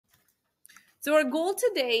So our goal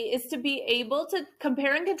today is to be able to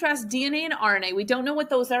compare and contrast DNA and RNA. We don't know what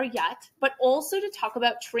those are yet, but also to talk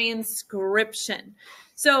about transcription.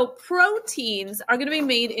 So proteins are going to be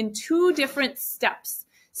made in two different steps.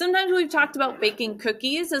 Sometimes we've talked about baking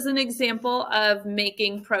cookies as an example of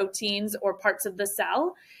making proteins or parts of the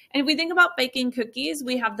cell. And if we think about baking cookies,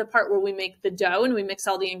 we have the part where we make the dough and we mix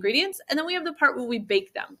all the ingredients, and then we have the part where we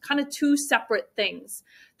bake them, kind of two separate things.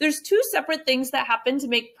 There's two separate things that happen to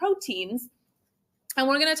make proteins, and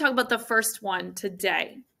we're going to talk about the first one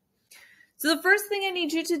today. So the first thing I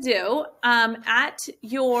need you to do at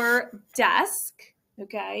your desk,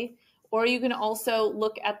 okay, or you can also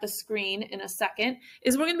look at the screen in a second,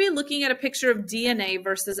 is we're going to be looking at a picture of DNA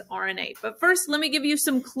versus RNA. But first, let me give you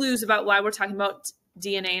some clues about why we're talking about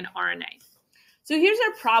DNA and RNA. So here's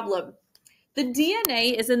our problem. The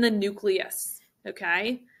DNA is in the nucleus,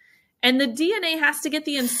 okay? And the DNA has to get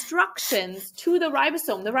the instructions to the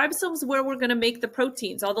ribosome. The ribosome is where we're going to make the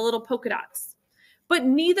proteins, all the little polka dots. But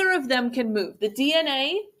neither of them can move. The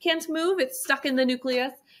DNA can't move. It's stuck in the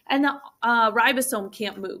nucleus. And the ribosome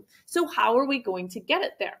can't move. So how are we going to get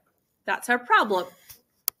it there? That's our problem.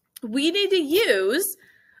 We need to use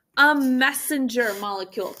a messenger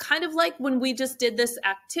molecule, kind of like when we just did this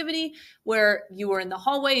activity where you were in the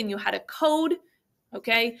hallway and you had a code,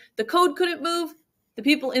 okay? The code couldn't move. The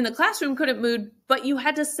people in the classroom couldn't move, but you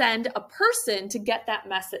had to send a person to get that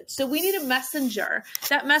message. So we need a messenger.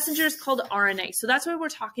 That messenger is called RNA. So that's why we're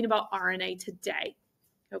talking about RNA today,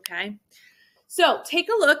 okay? So take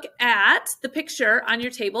a look at the picture on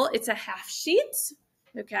your table. It's a half sheet,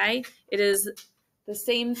 okay? It is the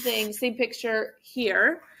same thing, same picture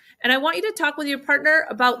here. And I want you to talk with your partner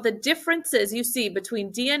about the differences you see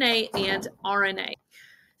between DNA and RNA.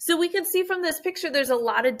 So we can see from this picture, there's a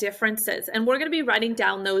lot of differences, and we're going to be writing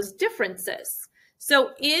down those differences.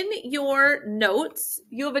 So in your notes,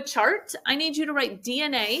 you have a chart. I need you to write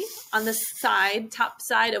DNA on the side, top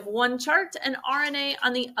side of one chart, and RNA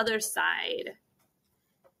on the other side.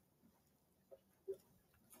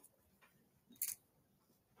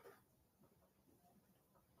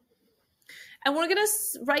 And we're going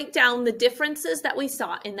to write down the differences that we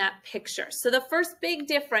saw in that picture. So the first big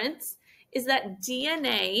difference is that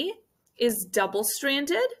DNA is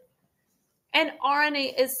double-stranded and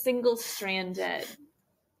RNA is single-stranded.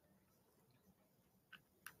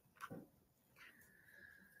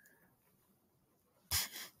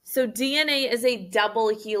 So DNA is a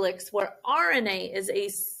double helix where RNA is a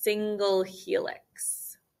single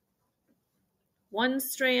helix. One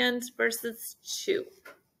strand versus two.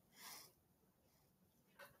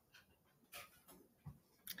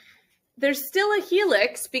 There's still a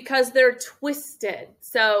helix because they're twisted.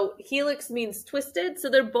 So helix means twisted.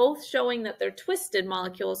 So they're both showing that they're twisted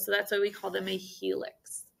molecules. So that's why we call them a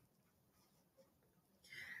helix.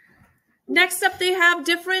 Next up, they have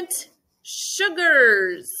different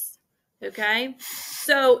sugars. Okay.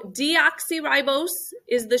 So deoxyribose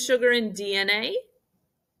is the sugar in DNA.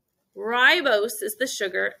 Ribose is the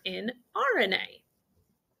sugar in RNA.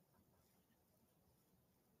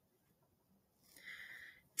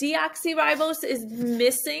 Deoxyribose is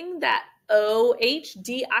missing that OH.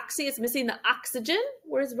 Deoxy is missing the oxygen,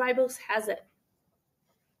 whereas ribose has it.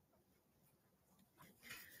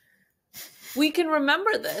 We can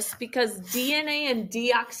remember this because DNA and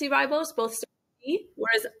deoxyribose both start with D,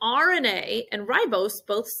 whereas RNA and ribose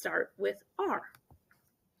both start with R.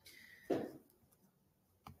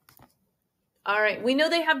 All right, we know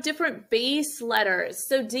they have different base letters.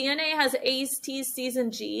 So DNA has A's, T's, C's,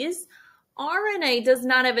 and G's. RNA does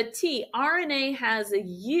not have a T. RNA has a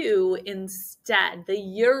U instead, the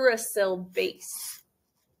uracil base.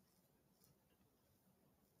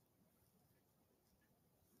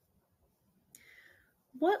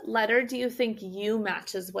 What letter do you think U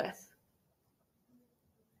matches with?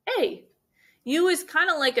 A. U is kind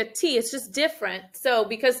of like a T, it's just different. So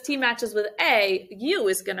because T matches with A, U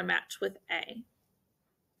is going to match with A.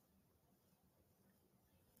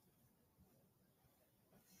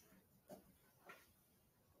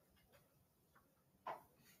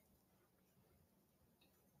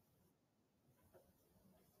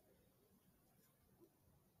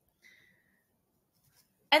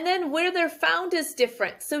 And then where they're found is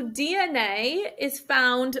different. So DNA is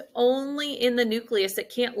found only in the nucleus. It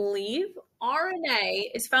can't leave.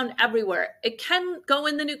 RNA is found everywhere. It can go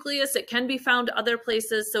in the nucleus. It can be found other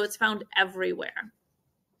places. So it's found everywhere.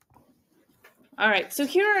 All right. So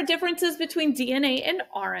here are differences between DNA and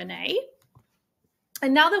RNA.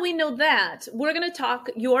 And now that we know that, we're going to talk,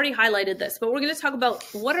 you already highlighted this, but we're going to talk about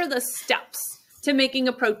what are the steps to making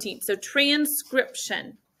a protein. So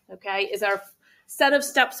transcription, okay, is our set of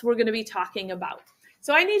steps we're going to be talking about.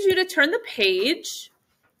 So I need you to turn the page.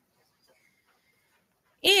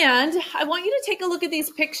 And I want you to take a look at these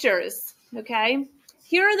pictures, okay?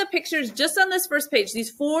 Here are the pictures just on this first page,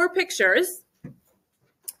 these 4 pictures.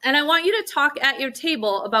 And I want you to talk at your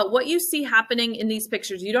table about what you see happening in these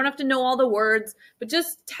pictures. You don't have to know all the words, but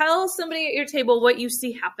just tell somebody at your table what you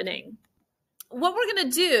see happening. What we're going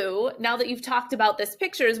to do now that you've talked about this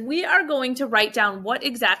picture is we are going to write down what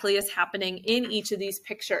exactly is happening in each of these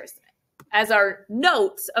pictures as our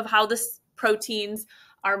notes of how the proteins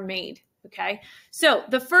are made, okay? So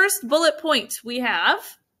the first bullet point we have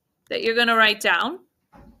that you're going to write down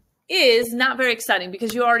is not very exciting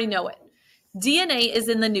because you already know it. DNA is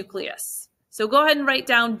in the nucleus. So go ahead and write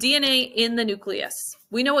down DNA in the nucleus.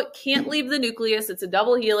 We know it can't leave the nucleus. It's a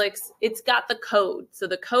double helix. It's got the code. So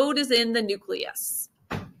the code is in the nucleus.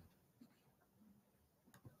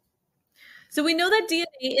 So we know that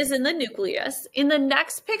DNA is in the nucleus. In the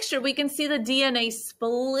next picture, we can see the DNA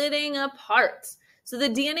splitting apart. So the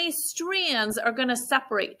DNA strands are going to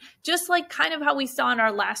separate, just like kind of how we saw in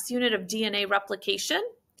our last unit of DNA replication,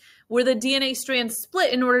 where the DNA strands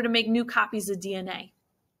split in order to make new copies of DNA.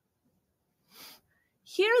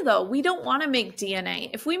 Here, though, we don't want to make DNA.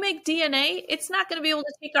 If we make DNA, it's not going to be able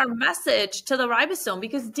to take our message to the ribosome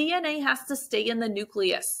because DNA has to stay in the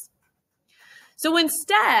nucleus. So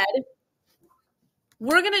instead,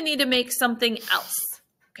 we're going to need to make something else.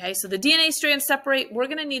 Okay, so the DNA strands separate. We're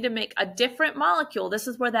going to need to make a different molecule. This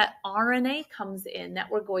is where that RNA comes in that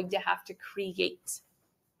we're going to have to create.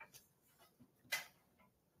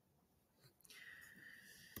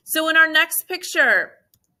 So in our next picture,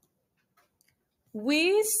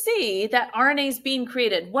 we see that RNA is being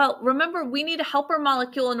created. Well, remember, we need a helper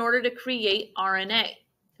molecule in order to create RNA,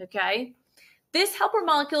 okay? This helper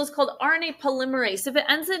molecule is called RNA polymerase. If it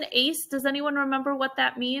ends in ACE, does anyone remember what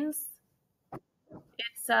that means?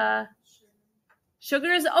 It's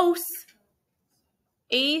sugar is OS.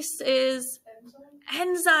 ACE is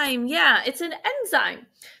enzyme. Yeah, it's an enzyme.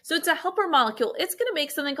 So it's a helper molecule. It's going to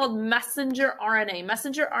make something called messenger RNA.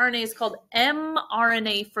 Messenger RNA is called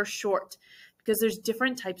mRNA for short, because there's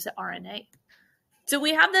different types of RNA. So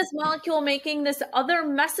we have this molecule making this other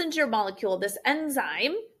messenger molecule, this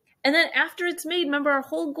enzyme. And then after it's made, remember our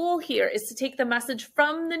whole goal here is to take the message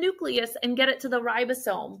from the nucleus and get it to the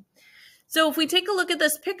ribosome. So if we take a look at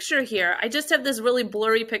this picture here, I just have this really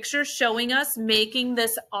blurry picture showing us making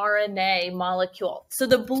this RNA molecule. So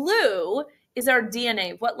the blue is our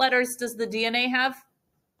DNA. What letters does the DNA have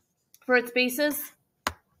for its bases?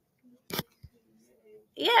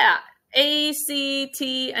 Yeah. A, C,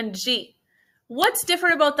 T, and G. What's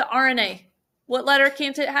different about the RNA? What letter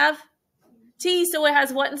can't it have? T, so it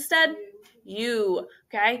has what instead? U,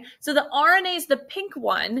 okay? So the RNA is the pink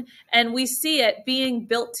one, and we see it being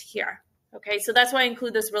built here, okay? So that's why I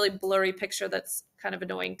include this really blurry picture that's kind of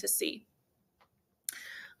annoying to see.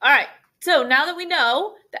 All right, so now that we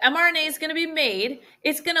know the mRNA is going to be made,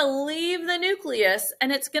 it's going to leave the nucleus,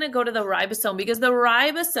 and it's going to go to the ribosome because the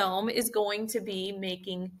ribosome is going to be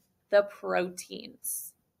making the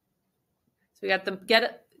proteins. So we got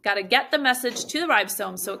to get the message to the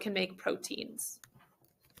ribosome so it can make proteins.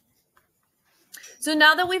 So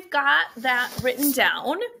now that we've got that written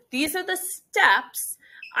down, these are the steps.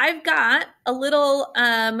 I've got a little,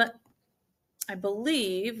 I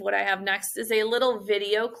believe what I have next is a little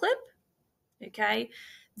video clip, okay?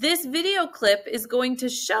 This video clip is going to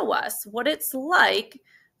show us what it's like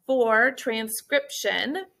for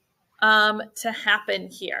transcription to happen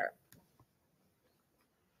here.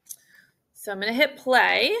 So I'm going to hit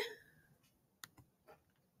play.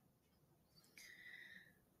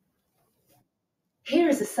 Here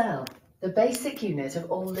is a cell, the basic unit of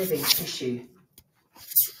all living tissue.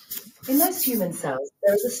 In most human cells,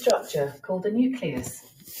 there is a structure called the nucleus.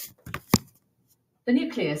 The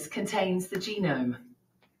nucleus contains the genome.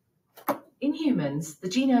 In humans, the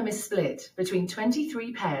genome is split between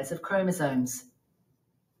 23 pairs of chromosomes.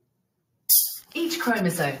 Each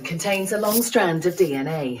chromosome contains a long strand of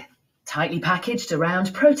DNA, tightly packaged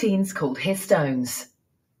around proteins called histones.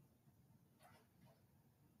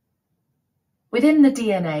 Within the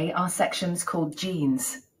DNA are sections called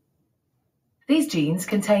genes. These genes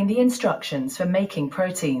contain the instructions for making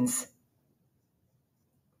proteins.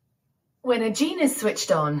 When a gene is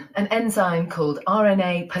switched on, an enzyme called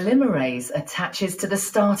RNA polymerase attaches to the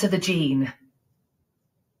start of the gene.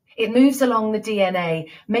 It moves along the DNA,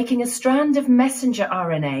 making a strand of messenger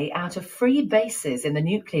RNA out of free bases in the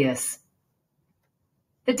nucleus.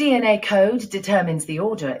 The DNA code determines the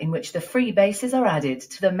order in which the free bases are added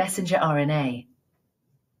to the messenger RNA.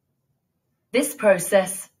 This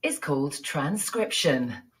process is called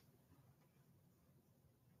transcription.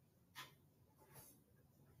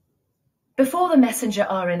 Before the messenger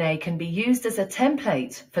RNA can be used as a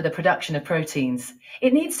template for the production of proteins,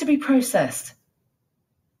 it needs to be processed.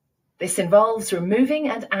 This involves removing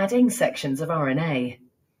and adding sections of RNA.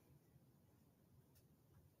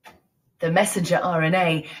 The messenger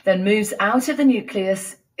RNA then moves out of the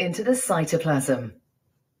nucleus into the cytoplasm.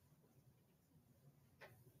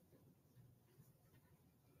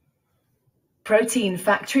 Protein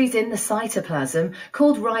factories in the cytoplasm,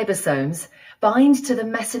 called ribosomes, bind to the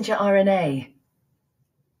messenger RNA.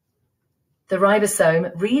 The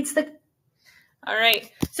ribosome reads the... All right,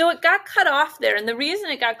 so it got cut off there, and the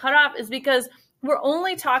reason it got cut off is because we're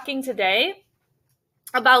only talking today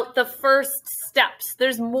about the first steps.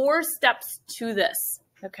 There's more steps to this,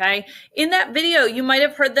 okay? In that video, you might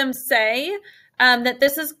have heard them say that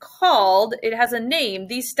this is called, it has a name,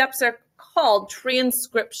 these steps are called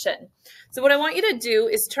transcription. So what I want you to do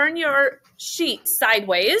is turn your sheet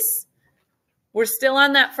sideways. We're still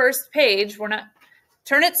on that first page.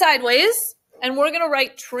 Turn it sideways, and we're going to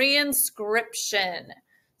write transcription.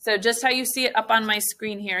 So just how you see it up on my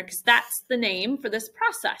screen here, because that's the name for this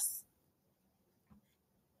process.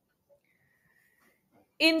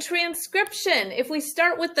 In transcription, if we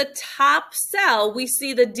start with the top cell, we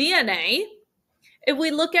see the DNA. If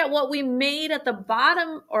we look at what we made at the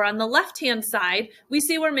bottom or on the left-hand side, we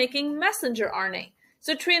see we're making messenger RNA.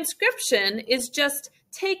 So transcription is just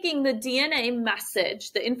taking the DNA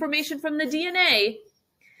message, the information from the DNA,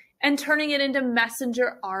 and turning it into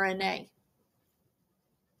messenger RNA.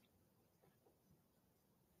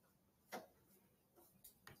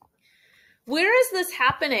 Where is this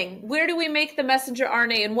happening? Where do we make the messenger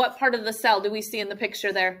RNA? And what part of the cell do we see in the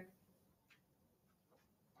picture there?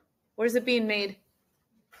 Where's it being made?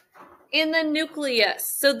 In the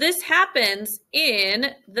nucleus. So this happens in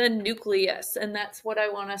the nucleus, and that's what I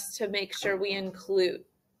want us to make sure we include.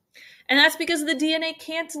 And that's because the DNA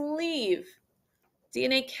can't leave.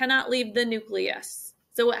 DNA cannot leave the nucleus,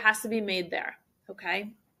 so it has to be made there, okay?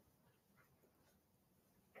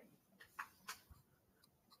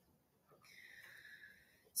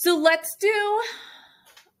 So let's do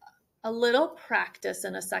a little practice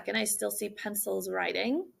in a second. I still see pencils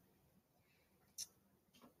writing.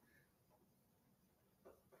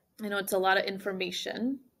 I know it's a lot of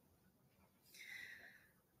information.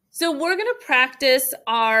 So we're going to practice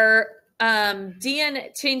our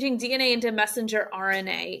changing DNA into messenger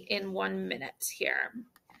RNA in 1 minute here.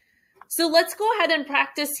 So let's go ahead and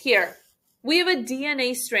practice here. We have a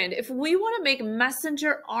DNA strand. If we want to make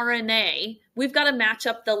messenger RNA, we've got to match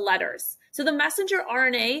up the letters. So the messenger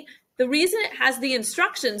RNA, the reason it has the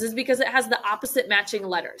instructions is because it has the opposite matching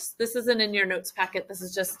letters. This isn't in your notes packet. This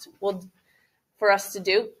is just for us to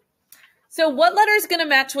do. So what letter is going to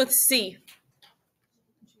match with C?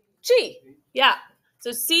 G. Yeah.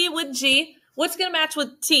 So C with G. What's going to match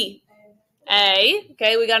with T? A.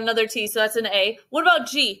 Okay, we got another T, so that's an A. What about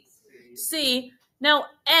G? C. Now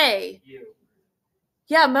A.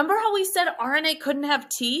 Yeah, remember how we said RNA couldn't have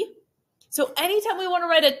T? So anytime we want to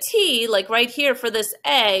write a T, like right here for this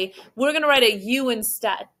A, we're going to write a U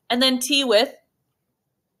instead. And then T with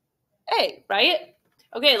A, right?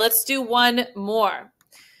 Okay, let's do one more.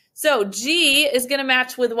 So G is going to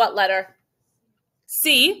match with what letter?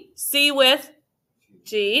 C. C with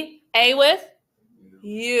G. A with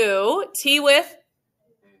U. T with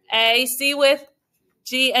A. C with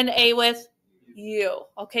G. And A with U.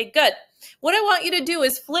 Okay, good. What I want you to do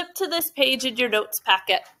is flip to this page in your notes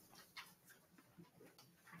packet.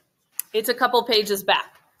 It's a couple pages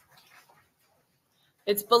back.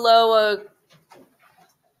 It's below a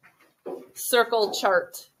circle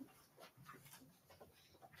chart.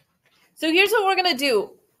 So here's what we're going to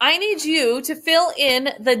do. I need you to fill in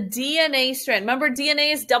the DNA strand. Remember,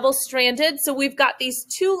 DNA is double-stranded, so we've got these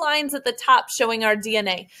two lines at the top showing our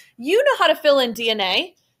DNA. You know how to fill in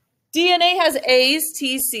DNA. DNA has A's,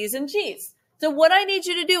 T's, C's, and G's. So what I need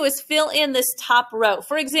you to do is fill in this top row.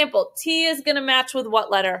 For example, T is going to match with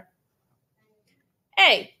what letter?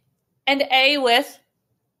 A. And A with,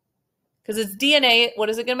 because it's DNA,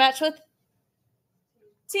 what is it going to match with?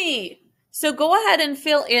 T. So go ahead and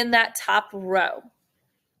fill in that top row.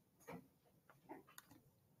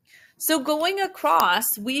 So going across,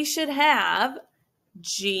 we should have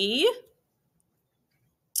G,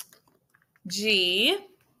 G,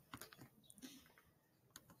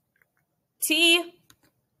 T,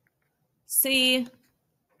 C,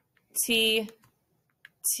 T,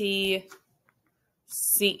 T,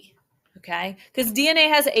 C. Okay, because DNA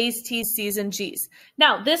has A's, T's, C's, and G's.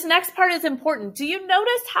 Now, this next part is important. Do you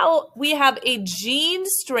notice how we have a gene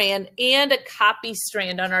strand and a copy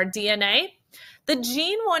strand on our DNA? The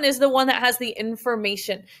gene one is the one that has the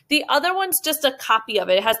information. The other one's just a copy of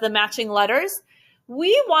it. It has the matching letters.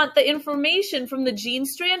 We want the information from the gene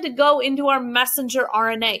strand to go into our messenger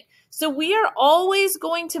RNA. So we are always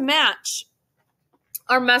going to match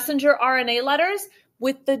our messenger RNA letters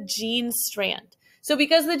with the gene strand. So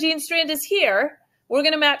because the gene strand is here, we're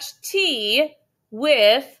going to match T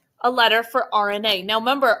with a letter for RNA. Now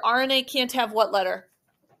remember, RNA can't have what letter?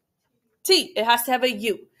 T. It has to have a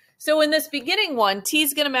U. So in this beginning one, T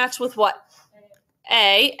is going to match with what?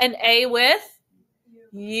 A, and A with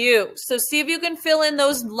U. So see if you can fill in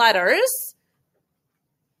those letters.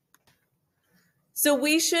 So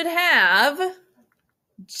we should have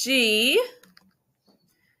G,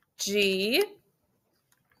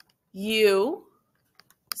 U,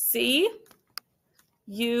 C,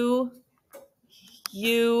 U,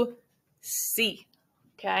 C.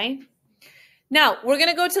 Okay. Now we're going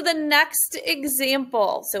to go to the next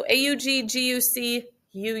example. So AUG, GUC,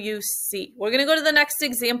 UUC. We're going to go to the next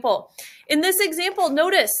example. In this example,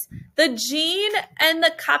 notice the gene and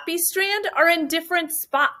the copy strand are in different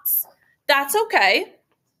spots. That's okay.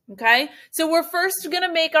 Okay. So we're first going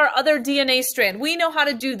to make our other DNA strand. We know how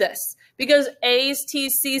to do this because A's,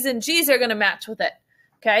 T's, C's, and G's are going to match with it.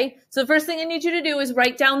 Okay. So the first thing I need you to do is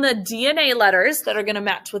write down the DNA letters that are going to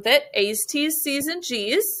match with it. A's, T's, C's, and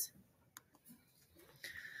G's.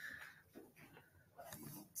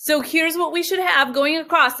 So here's what we should have going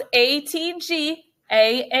across ATG,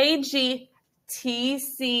 AAG,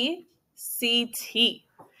 TC, CT.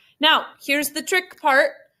 Now, here's the trick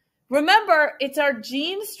part. Remember, it's our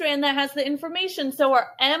gene strand that has the information, so our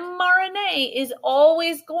mRNA is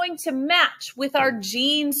always going to match with our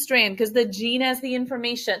gene strand because the gene has the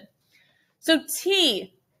information. So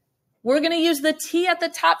T, we're going to use the T at the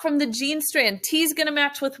top from the gene strand. T is going to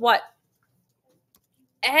match with what?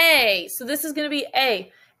 A. So this is going to be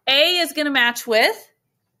A. A is going to match with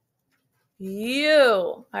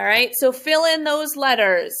U. All right, so fill in those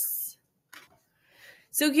letters.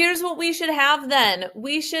 So here's what we should have then.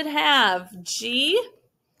 We should have G,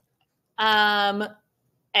 A,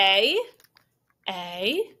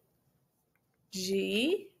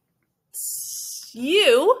 G,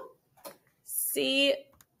 U, C,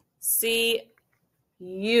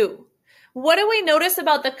 U. What do we notice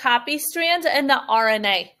about the copy strand and the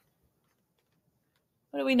RNA?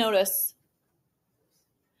 What do we notice?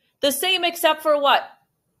 The same except for what?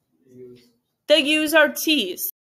 The U's are T's.